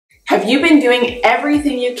Have you been doing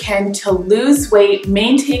everything you can to lose weight,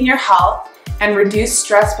 maintain your health, and reduce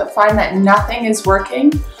stress but find that nothing is working?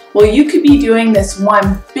 Well, you could be doing this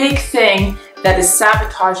one big thing that is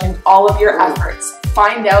sabotaging all of your efforts.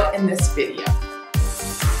 Find out in this video.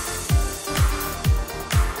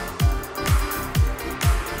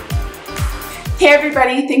 Hey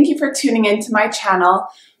everybody, thank you for tuning into my channel.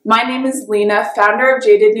 My name is Lena, founder of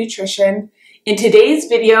Jaded Nutrition. In today's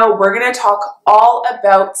video, we're going to talk all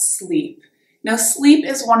about sleep. Now, sleep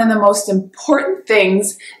is one of the most important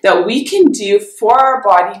things that we can do for our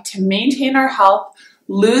body to maintain our health,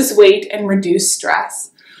 lose weight, and reduce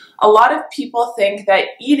stress. A lot of people think that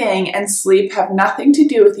eating and sleep have nothing to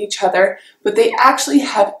do with each other, but they actually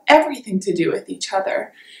have everything to do with each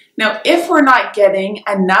other. Now, if we're not getting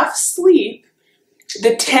enough sleep,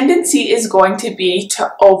 the tendency is going to be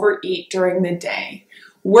to overeat during the day.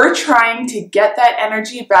 We're trying to get that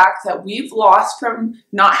energy back that we've lost from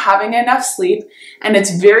not having enough sleep, and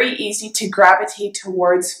it's very easy to gravitate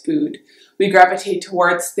towards food. We gravitate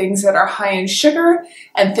towards things that are high in sugar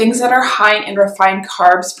and things that are high in refined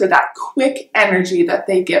carbs for that quick energy that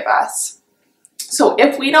they give us. So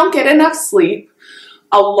if we don't get enough sleep,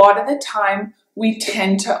 a lot of the time we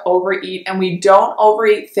tend to overeat, and we don't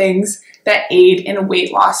overeat things that aid in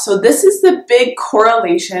weight loss. So this is the big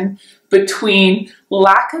correlation between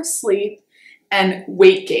lack of sleep and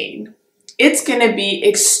weight gain. It's going to be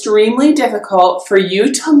extremely difficult for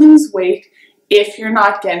you to lose weight if you're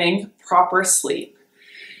not getting proper sleep.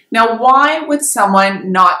 Now, why would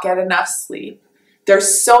someone not get enough sleep?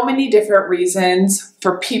 There's so many different reasons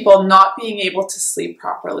for people not being able to sleep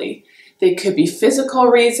properly. They could be physical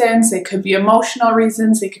reasons, they could be emotional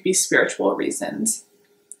reasons, they could be spiritual reasons.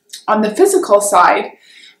 On the physical side,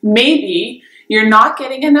 maybe you're not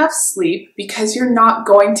getting enough sleep because you're not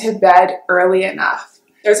going to bed early enough.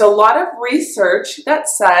 There's a lot of research that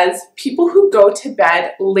says people who go to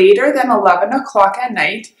bed later than 11 o'clock at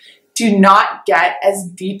night do not get as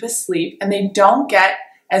deep a sleep, and they don't get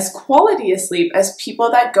as quality a sleep as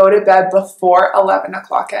people that go to bed before 11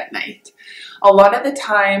 o'clock at night. A lot of the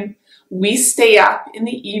time, we stay up in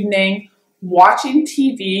the evening watching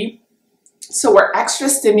TV, so we're extra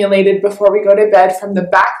stimulated before we go to bed from the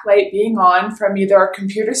backlight being on from either our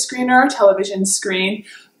computer screen or our television screen,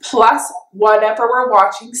 plus whatever we're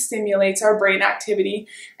watching stimulates our brain activity,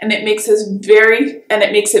 and it makes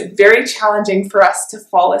it very challenging for us to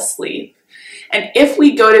fall asleep. And if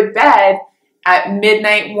we go to bed at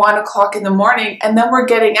midnight, 1 o'clock in the morning, and then we're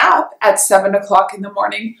getting up at 7 o'clock in the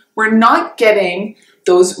morning, we're not getting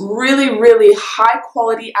those really high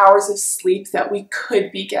quality hours of sleep that we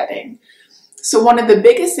could be getting. So one of the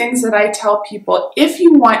biggest things that I tell people, if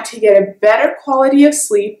you want to get a better quality of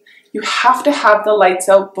sleep, you have to have the lights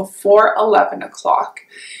out before 11 o'clock.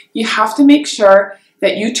 You have to make sure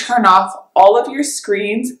that you turn off all of your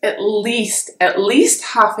screens at least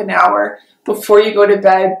half an hour before you go to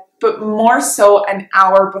bed, but more so an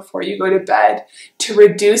hour before you go to bed, to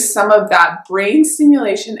reduce some of that brain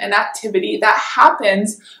stimulation and activity that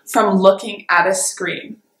happens from looking at a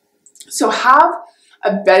screen. So have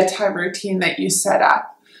a bedtime routine that you set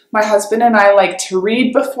up. My husband and I like to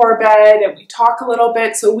read before bed, and we talk a little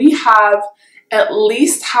bit, so we have at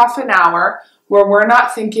least half an hour where we're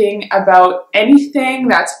not thinking about anything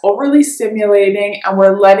that's overly stimulating, and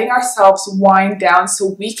we're letting ourselves wind down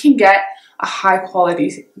so we can get a high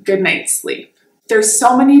quality good night's sleep. There's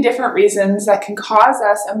so many different reasons that can cause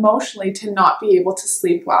us emotionally to not be able to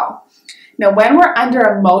sleep well. Now, when we're under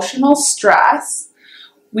emotional stress,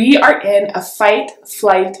 we are in a fight,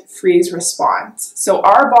 flight, freeze response. So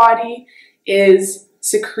our body is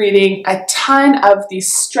secreting a ton of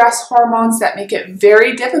these stress hormones that make it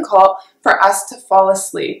very difficult for us to fall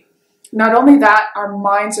asleep. Not only that, our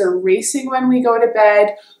minds are racing when we go to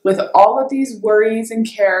bed with all of these worries and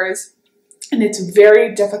cares, and it's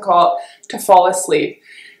very difficult to fall asleep.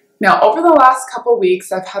 Now, over the last couple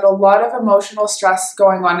weeks, I've had a lot of emotional stress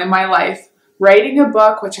going on in my life. Writing a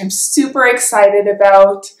book, which I'm super excited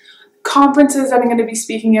about, conferences that I'm going to be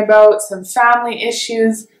speaking about, some family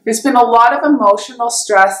issues. There's been a lot of emotional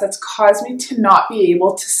stress that's caused me to not be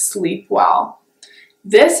able to sleep well.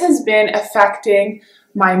 This has been affecting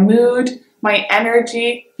my mood, my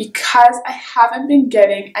energy, because I haven't been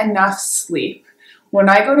getting enough sleep. When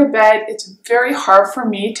I go to bed, it's very hard for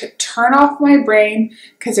me to turn off my brain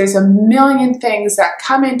because there's a million things that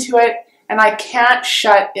come into it and I can't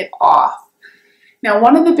shut it off. Now,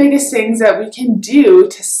 one of the biggest things that we can do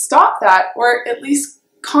to stop that, or at least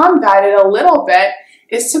combat it a little bit,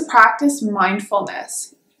 is to practice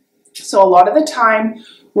mindfulness. So a lot of the time,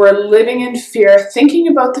 we're living in fear, thinking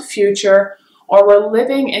about the future, or we're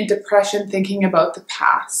living in depression thinking about the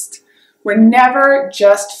past. We're never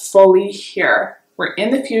just fully here. We're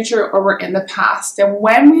in the future or we're in the past. And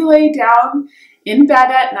when we lay down in bed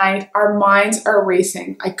at night, our minds are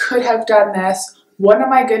racing. I could have done this. What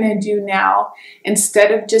am I going to do now?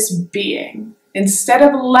 Instead of just being. Instead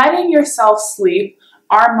of letting yourself sleep,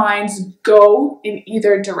 our minds go in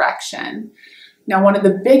either direction. Now, one of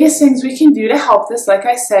the biggest things we can do to help this, like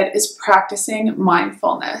I said, is practicing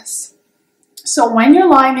mindfulness. So when you're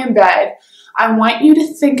lying in bed, I want you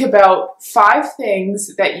to think about 5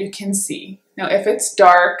 things that you can see. Now, if it's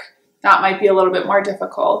dark, that might be a little bit more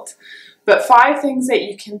difficult, but 5 things that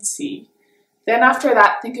you can see. Then after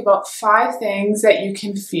that, think about 5 things that you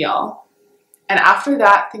can feel. And after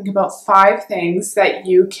that, think about 5 things that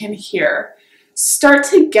you can hear. Start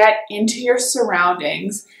to get into your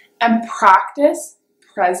surroundings and practice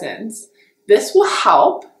presence. This will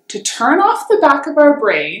help to turn off the back of our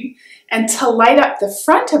brain and to light up the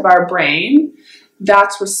front of our brain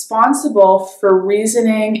that's responsible for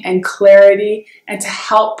reasoning and clarity and to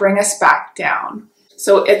help bring us back down.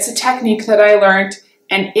 So it's a technique that I learned,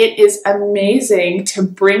 and it is amazing to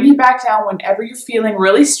bring you back down whenever you're feeling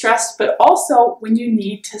really stressed, but also when you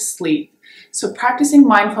need to sleep. So practicing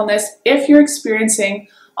mindfulness, if you're experiencing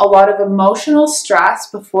a lot of emotional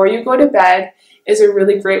stress before you go to bed, is a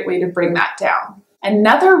really great way to bring that down.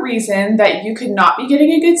 Another reason that you could not be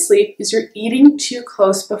getting a good sleep is you're eating too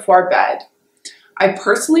close before bed. I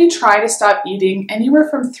personally try to stop eating anywhere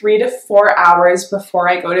from 3 to 4 hours before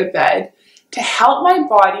I go to bed to help my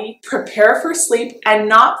body prepare for sleep and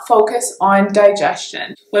not focus on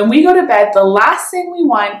digestion. When we go to bed, the last thing we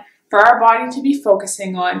want for our body to be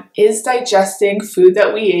focusing on is digesting food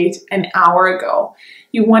that we ate an hour ago.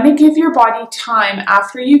 You want to give your body time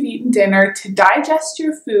after you've eaten dinner to digest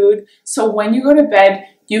your food, so when you go to bed,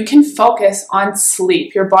 you can focus on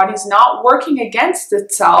sleep. Your body's not working against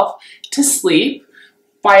itself to sleep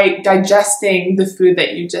by digesting the food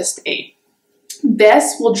that you just ate.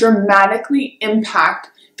 This will dramatically impact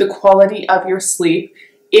the quality of your sleep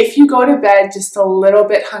if you go to bed just a little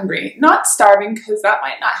bit hungry. Not starving, because that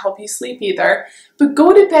might not help you sleep either, but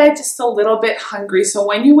go to bed just a little bit hungry. So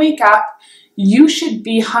when you wake up, you should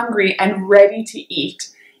be hungry and ready to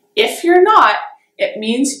eat. If you're not, it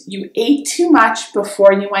means you ate too much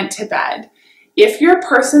before you went to bed. If you're a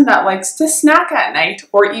person that likes to snack at night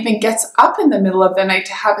or even gets up in the middle of the night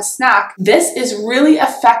to have a snack, this is really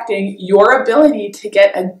affecting your ability to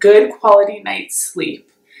get a good quality night's sleep.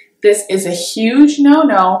 This is a huge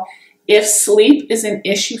no-no if sleep is an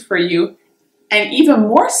issue for you, and even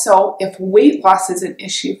more so if weight loss is an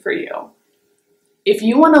issue for you. If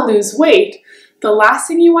you want to lose weight, the last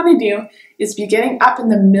thing you want to do is be getting up in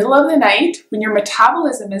the middle of the night when your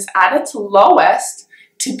metabolism is at its lowest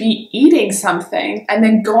to be eating something and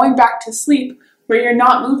then going back to sleep where you're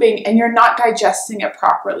not moving and you're not digesting it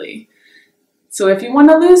properly. So if you want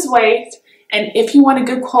to lose weight and if you want a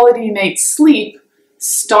good quality night's sleep,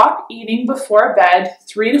 stop eating before bed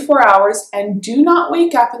 3 to 4 hours and do not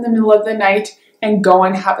wake up in the middle of the night and go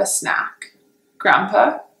and have a snack.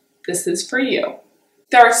 Grandpa, this is for you.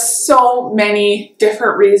 There are so many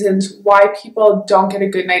different reasons why people don't get a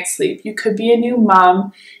good night's sleep. You could be a new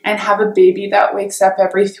mom and have a baby that wakes up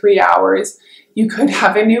every 3 hours. You could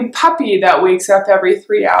have a new puppy that wakes up every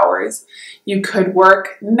 3 hours. You could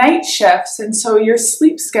work night shifts, and so your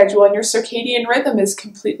sleep schedule and your circadian rhythm is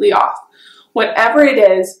completely off. Whatever it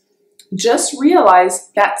is, just realize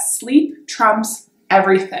that sleep trumps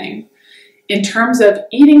everything. In terms of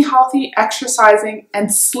eating healthy, exercising,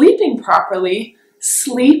 and sleeping properly,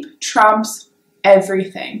 sleep trumps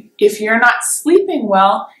everything. If you're not sleeping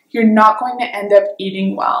well, you're not going to end up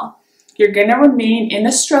eating well. You're going to remain in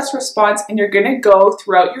a stress response and you're going to go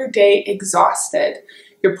throughout your day exhausted.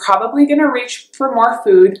 You're probably going to reach for more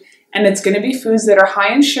food, and it's going to be foods that are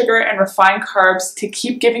high in sugar and refined carbs to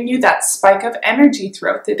keep giving you that spike of energy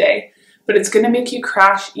throughout the day. But it's going to make you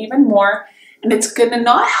crash even more, and it's going to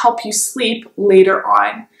not help you sleep later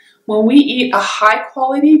on. When we eat a high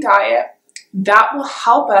quality diet, that will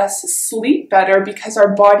help us sleep better because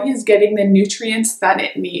our body is getting the nutrients that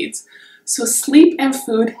it needs. So sleep and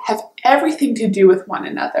food have everything to do with one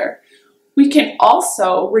another. We can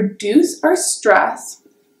also reduce our stress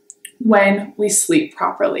when we sleep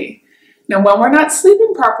properly. Now, when we're not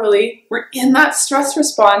sleeping properly, we're in that stress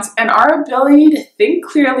response, and our ability to think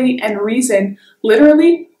clearly and reason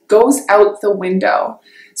literally goes out the window.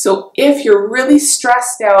 So if you're really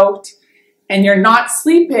stressed out and you're not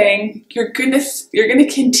sleeping, you're gonna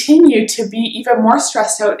continue to be even more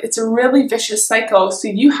stressed out. It's a really vicious cycle. So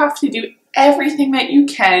you have to do everything that you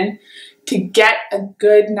can to get a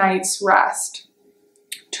good night's rest.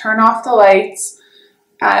 turn off the lights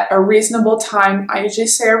at a reasonable time. I usually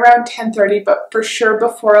say around 10:30, but for sure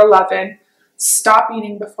before 11. Stop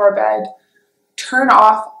eating before bed. Turn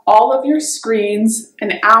off all of your screens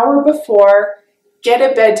an hour before. Get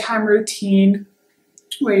a bedtime routine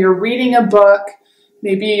where you're reading a book,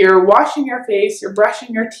 maybe you're washing your face, you're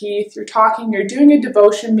brushing your teeth, you're talking, you're doing a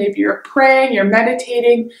devotion, maybe you're praying, you're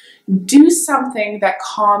meditating. Do something that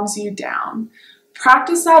calms you down.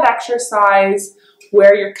 Practice that exercise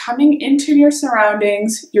where you're coming into your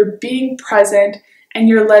surroundings, you're being present, and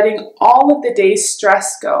you're letting all of the day's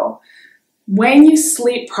stress go. When you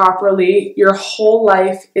sleep properly, your whole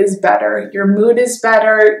life is better. Your mood is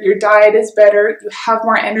better, your diet is better, you have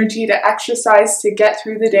more energy to exercise to get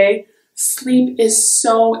through the day. Sleep is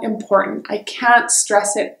so important. I can't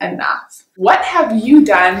stress it enough. What have you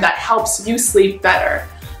done that helps you sleep better?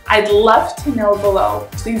 I'd love to know below.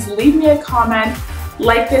 Please leave me a comment,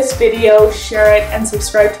 like this video, share it, and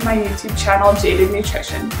subscribe to my YouTube channel, Jaded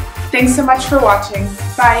Nutrition. Thanks so much for watching.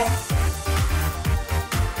 Bye.